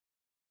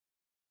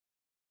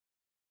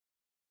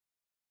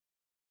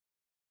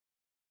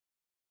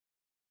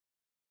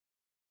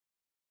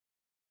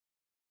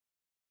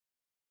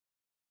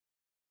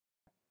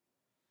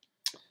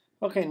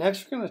Okay,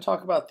 next we're going to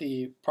talk about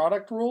the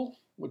product rule,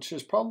 which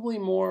is probably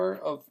more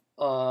of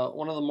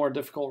one of the more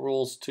difficult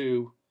rules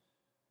to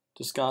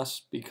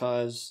discuss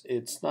because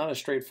it's not as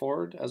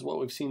straightforward as what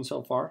we've seen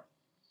so far.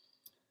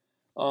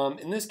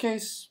 In this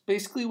case,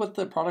 basically what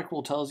the product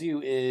rule tells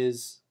you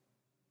is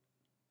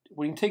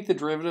when you take the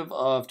derivative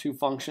of two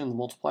functions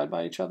multiplied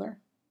by each other,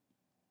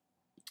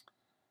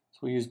 so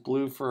we use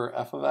blue for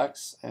f of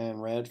x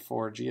and red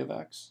for g of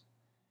x,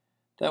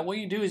 that what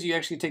you do is you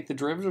actually take the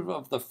derivative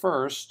of the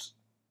first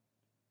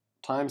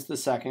times the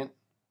second,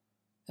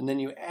 and then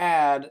you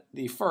add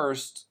the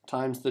first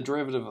times the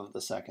derivative of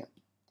the second,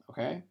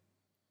 okay?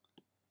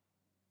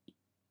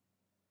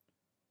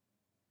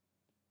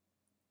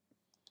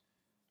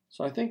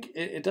 So I think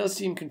it does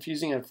seem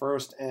confusing at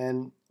first,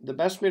 and the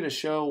best way to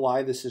show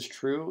why this is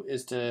true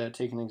is to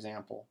take an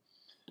example.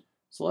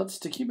 So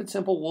to keep it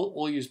simple,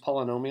 we'll use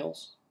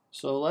polynomials.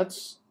 So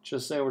let's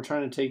just say we're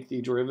trying to take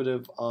the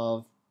derivative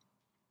of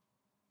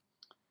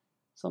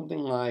something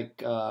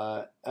like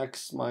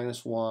x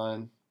minus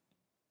 1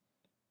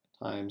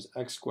 times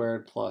x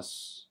squared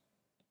plus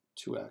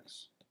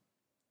 2x.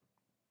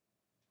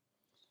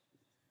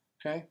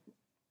 Okay?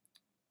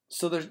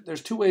 So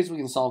there's two ways we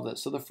can solve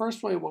this. So the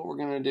first way, what we're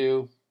going to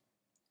do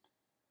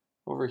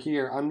over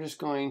here, I'm just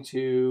going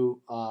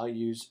to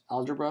use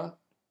algebra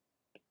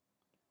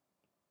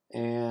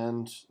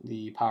and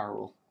the power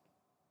rule,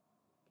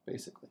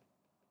 basically.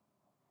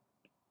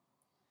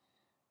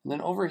 And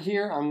then over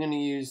here, I'm going to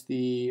use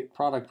the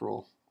product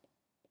rule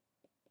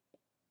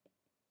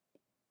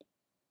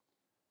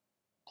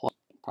plus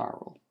power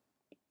rule.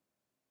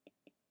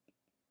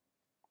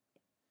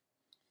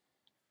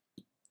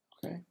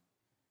 Okay.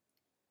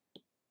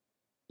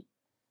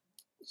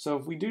 So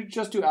if we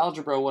just do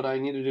algebra, what I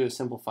need to do is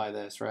simplify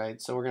this,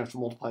 right? So we're going to have to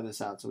multiply this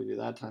out. So we do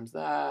that times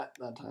that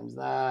times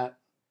that,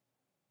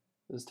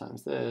 this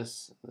times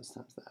this, this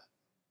times that,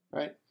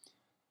 right?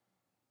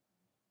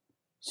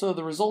 So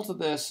the result of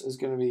this is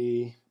going to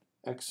be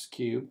x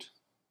cubed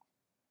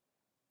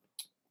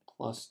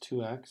plus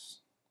 2x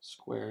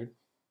squared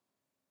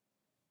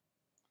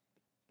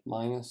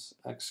minus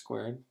x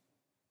squared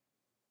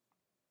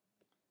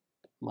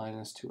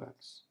minus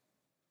 2x.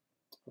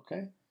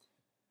 Okay?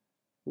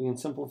 We can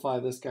simplify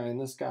this guy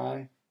and this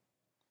guy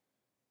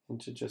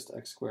into just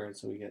x squared.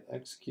 So we get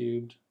x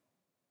cubed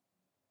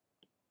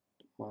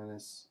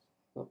minus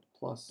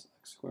plus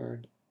x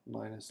squared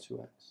minus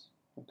 2x.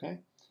 Okay?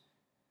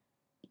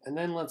 And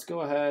then let's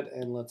go ahead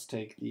and let's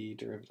take the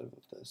derivative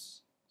of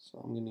this. So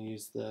I'm going to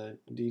use the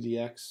d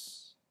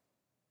dx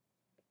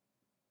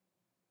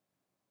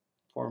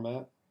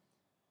format.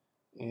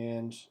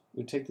 And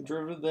we take the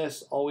derivative of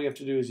this. All we have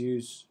to do is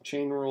use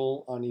chain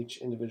rule on each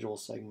individual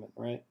segment,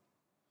 right?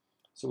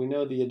 So we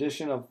know the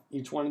addition of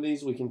each one of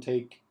these, we can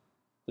take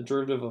the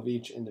derivative of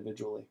each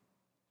individually.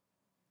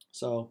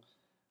 So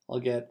I'll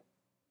get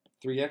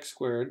 3x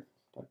squared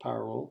by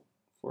power rule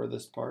for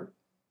this part.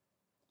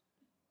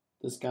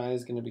 This guy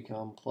is going to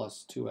become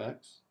plus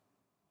 2x.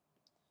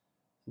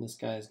 And this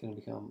guy is going to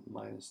become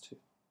minus 2.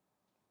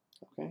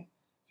 Okay?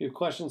 If you have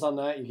questions on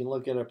that, you can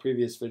look at a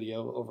previous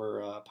video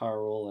over power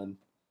rule and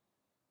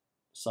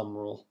sum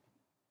rule.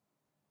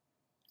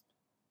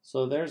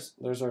 So there's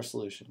our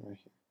solution right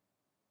here.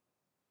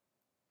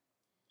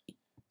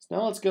 So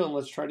now let's go and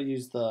let's try to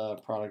use the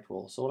product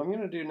rule. So what I'm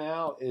going to do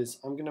now is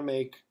I'm going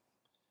to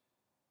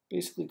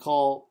basically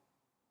call,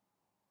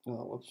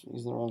 whoops, I'm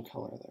using the wrong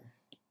color there.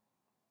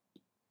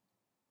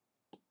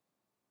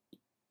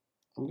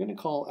 I'm going to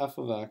call f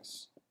of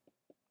x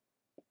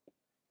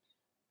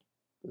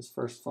this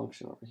first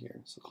function over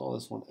here. So call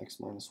this one x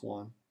minus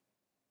 1.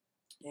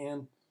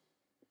 And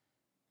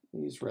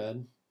use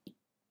red.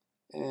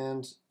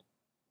 And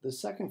the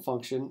second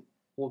function,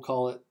 we'll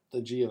call it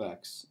the g of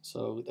x.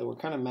 So that we're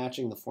kind of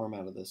matching the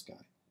format of this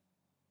guy.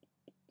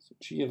 So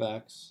g of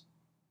x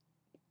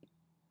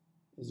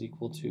is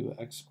equal to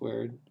x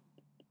squared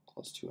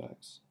plus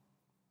 2x.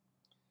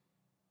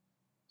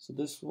 So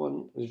this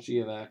one is g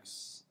of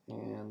x,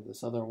 and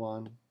this other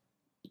one,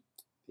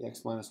 the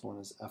x minus 1,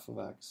 is f of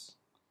x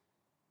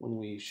when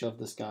we shove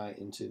this guy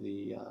into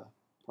the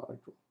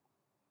product rule.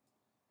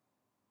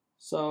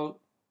 So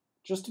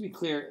just to be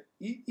clear,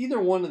 either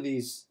one of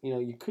these,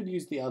 you could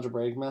use the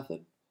algebraic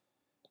method,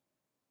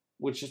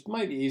 which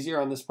might be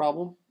easier on this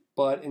problem,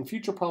 but in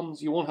future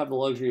problems, you won't have the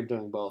luxury of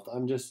doing both.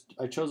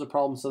 I chose a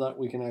problem so that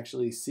we can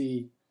actually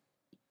see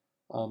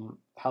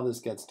how this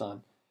gets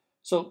done.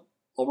 So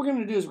what we're going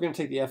to do is we're going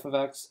to take the f of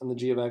x and the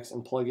g of x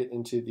and plug it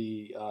into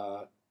the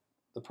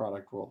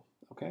product rule.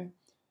 Okay.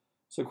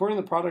 So according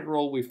to the product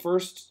rule,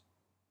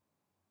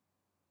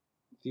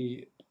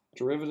 the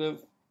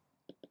derivative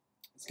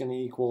is going to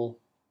equal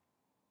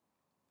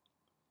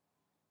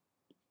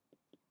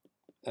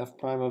f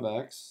prime of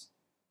x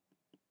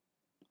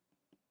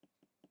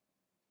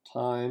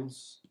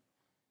times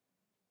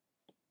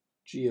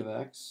g of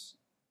x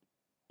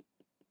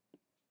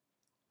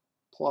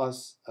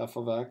plus f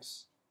of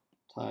x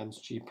times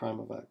g prime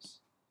of x.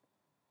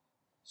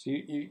 So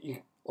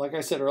you like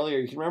I said earlier,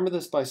 you can remember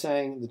this by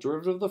saying the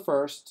derivative of the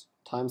first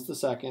times the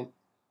second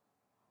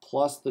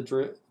plus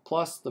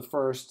the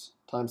first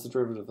times the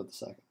derivative of the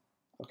second.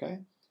 Okay?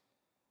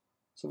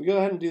 So if we go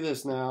ahead and do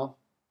this now,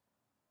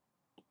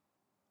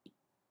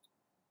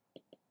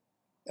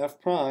 f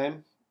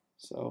prime,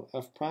 so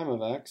f prime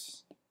of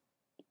x,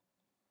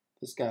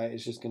 this guy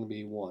is just going to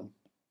be 1.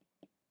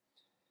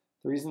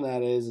 The reason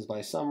that is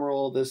by sum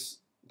rule,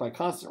 by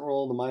constant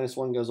rule, the minus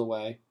 1 goes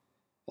away,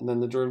 and then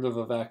the derivative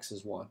of x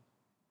is 1.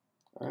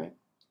 All right?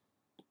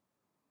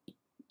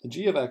 The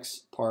g of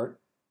x part,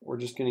 we're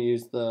just going to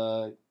use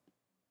the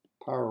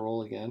power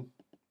rule again,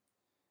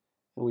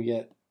 and we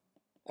get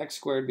x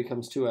squared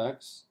becomes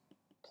 2x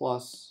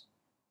plus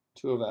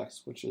 2 of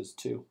x, which is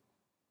 2.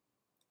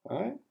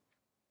 All right?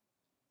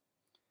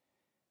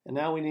 And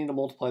now we need to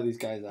multiply these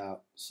guys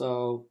out.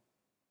 So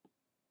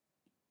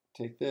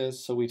take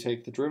this, so we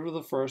take the derivative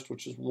of the first,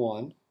 which is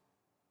 1,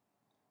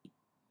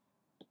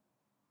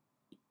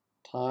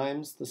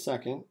 times the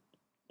second,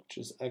 which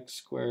is x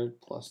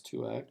squared plus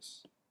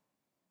 2x,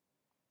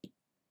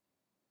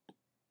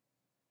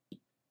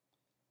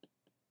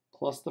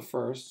 plus the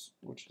first,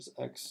 which is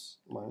x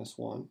minus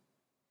 1,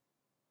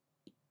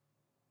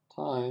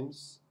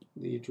 times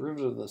the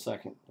derivative of the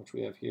second, which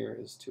we have here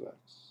is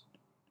 2x.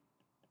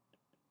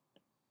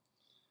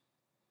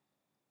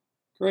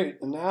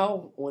 Great, and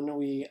now when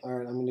we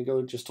are, I'm going to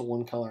go just to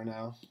one color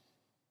now.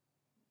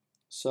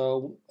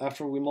 So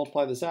after we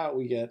multiply this out,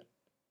 we get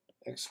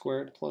x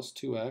squared plus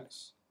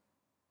 2x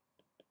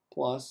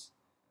plus,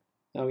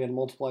 now we got to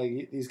multiply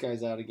these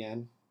guys out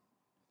again,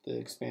 the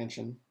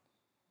expansion.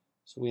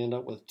 So we end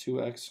up with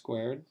 2x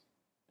squared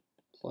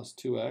plus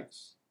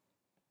 2x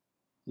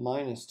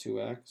minus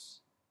 2x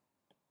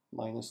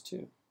minus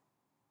 2.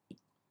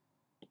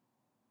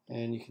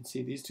 And you can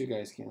see these two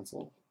guys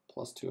cancel,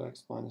 plus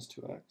 2x minus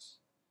 2x.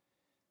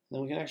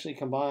 Then we can actually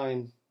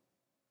combine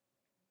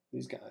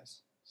these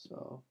guys.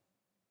 So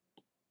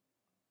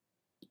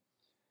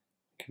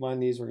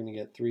combine these, we're going to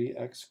get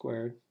 3x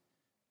squared.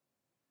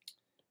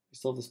 We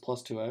still have this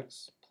plus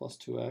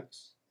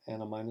 2x,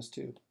 and a minus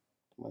 2,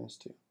 minus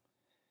 2.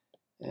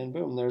 And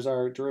boom, there's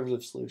our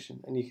derivative solution.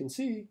 And you can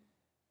see,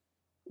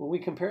 when we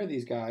compare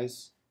these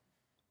guys,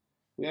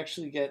 we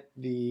actually get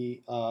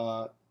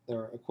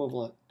their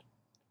equivalent.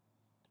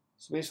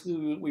 So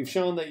basically, we've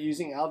shown that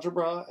using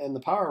algebra and the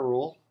power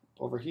rule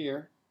over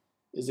here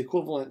is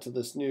equivalent to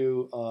this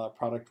new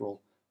product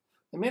rule.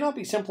 It may not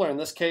be simpler in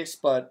this case,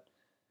 but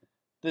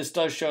this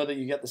does show that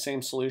you get the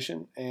same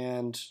solution,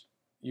 and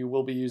you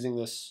will be using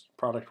this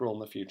product rule in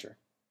the future.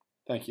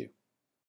 Thank you.